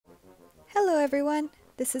everyone,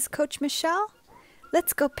 this is Coach Michelle.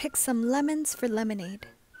 Let's go pick some lemons for lemonade.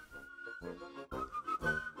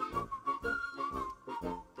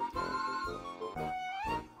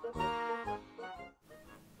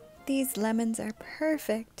 These lemons are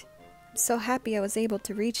perfect. I'm so happy I was able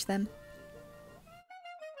to reach them.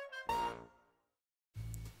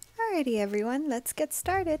 Alrighty everyone, let's get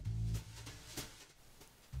started.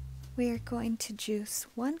 We are going to juice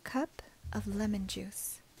 1 cup of lemon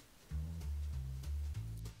juice.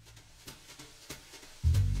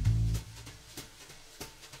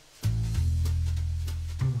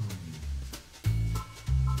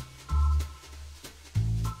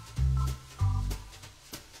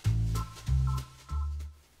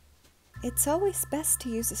 It's always best to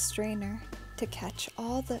use a strainer to catch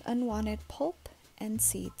all the unwanted pulp and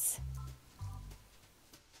seeds.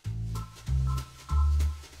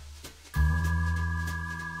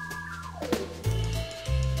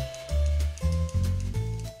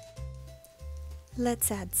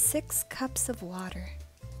 Let's add 6 cups of water.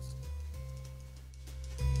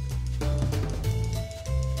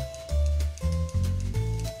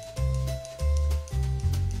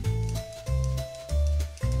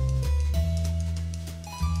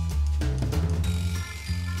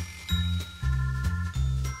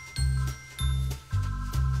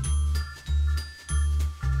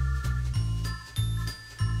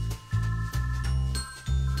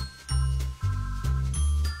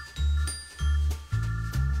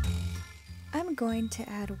 I'm going to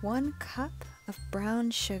add 1 cup of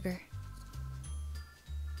brown sugar.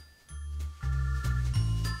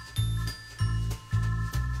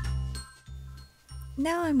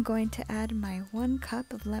 Now I'm going to add my 1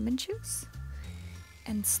 cup of lemon juice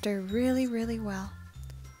and stir really well.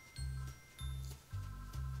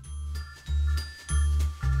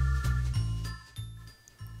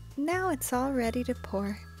 Now it's all ready to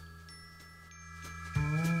pour.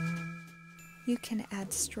 You can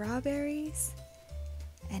add strawberries,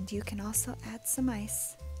 and you can also add some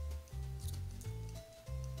ice.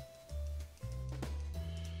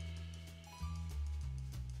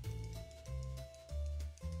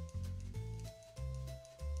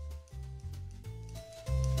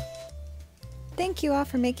 Thank you all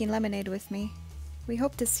for making lemonade with me. We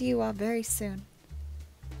hope to see you all very soon.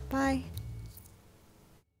 Bye.